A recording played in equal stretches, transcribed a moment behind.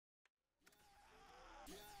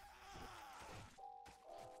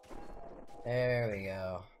There we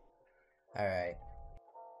go. Alright.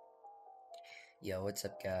 Yo, what's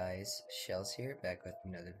up guys? Shells here, back with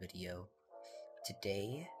another video.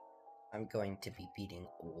 Today, I'm going to be beating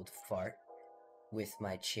Old Fart with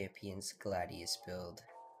my champion's Gladius build.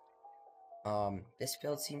 This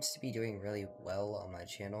build seems to be doing really well on my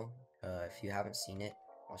channel. If you haven't seen it,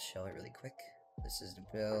 I'll show it really quick. This is the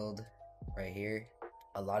build right here.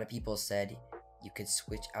 A lot of people said you could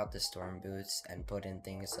switch out the storm boots and put in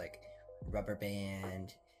things like rubber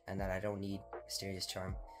band and that I don't need mysterious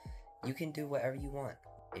charm. You can do whatever you want.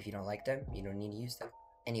 If you don't like them, you don't need to use them.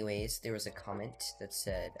 Anyways, there was a comment that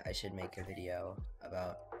said I should make a video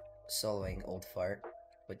about soloing Old Fart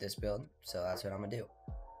with this build, so that's what I'm gonna do.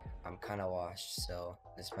 I'm kinda washed, so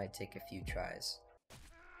this might take a few tries.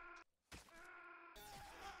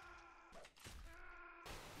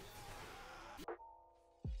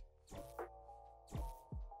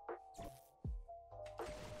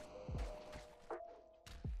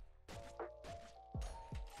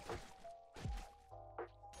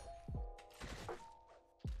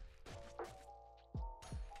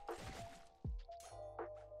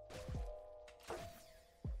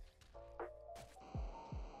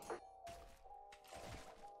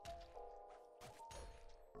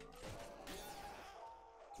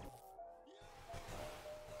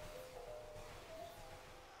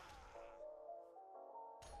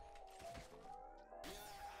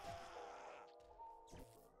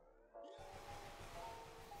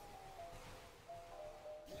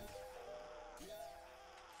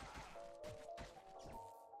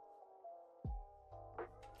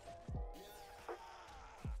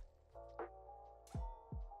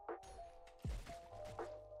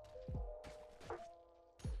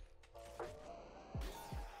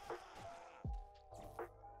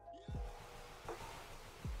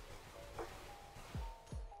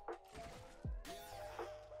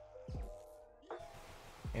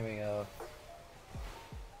 Here we go.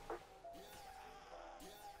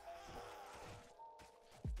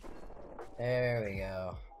 There we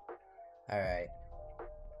go. Alright.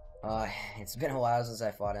 It's been a while since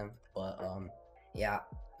I fought him, but yeah,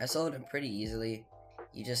 I soloed him pretty easily.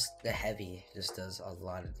 The heavy just does a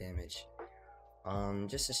lot of damage.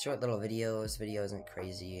 Just a short little video. This video isn't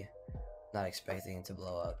crazy. Not expecting it to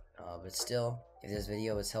blow up. But still, if this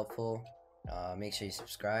video was helpful, make sure you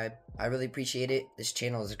subscribe. I really appreciate it. This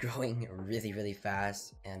channel is growing really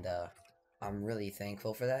fast, and I'm really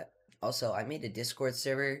thankful for that. Also, I made a Discord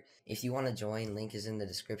server. If you want to join, link is in the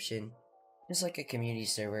description. It's like a community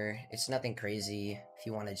server. It's nothing crazy. If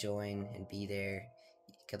you want to join and be there,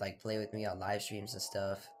 you could like play with me on live streams and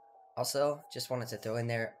stuff. Also, just wanted to throw in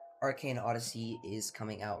there, Arcane Odyssey is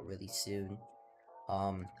coming out really soon.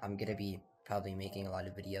 I'm gonna be probably making a lot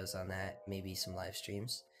of videos on that, maybe some live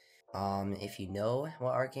streams. If you know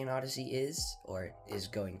what Arcane Odyssey is, or is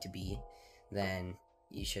going to be, then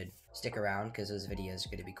you should stick around because those videos are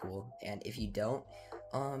going to be cool. And if you don't,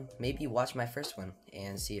 maybe watch my first one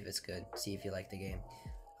and see if it's good, see if you like the game.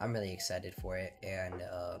 I'm really excited for it, and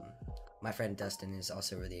my friend Dustin is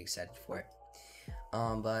also really excited for it.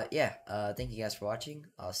 But yeah, thank you guys for watching.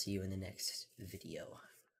 I'll see you in the next video.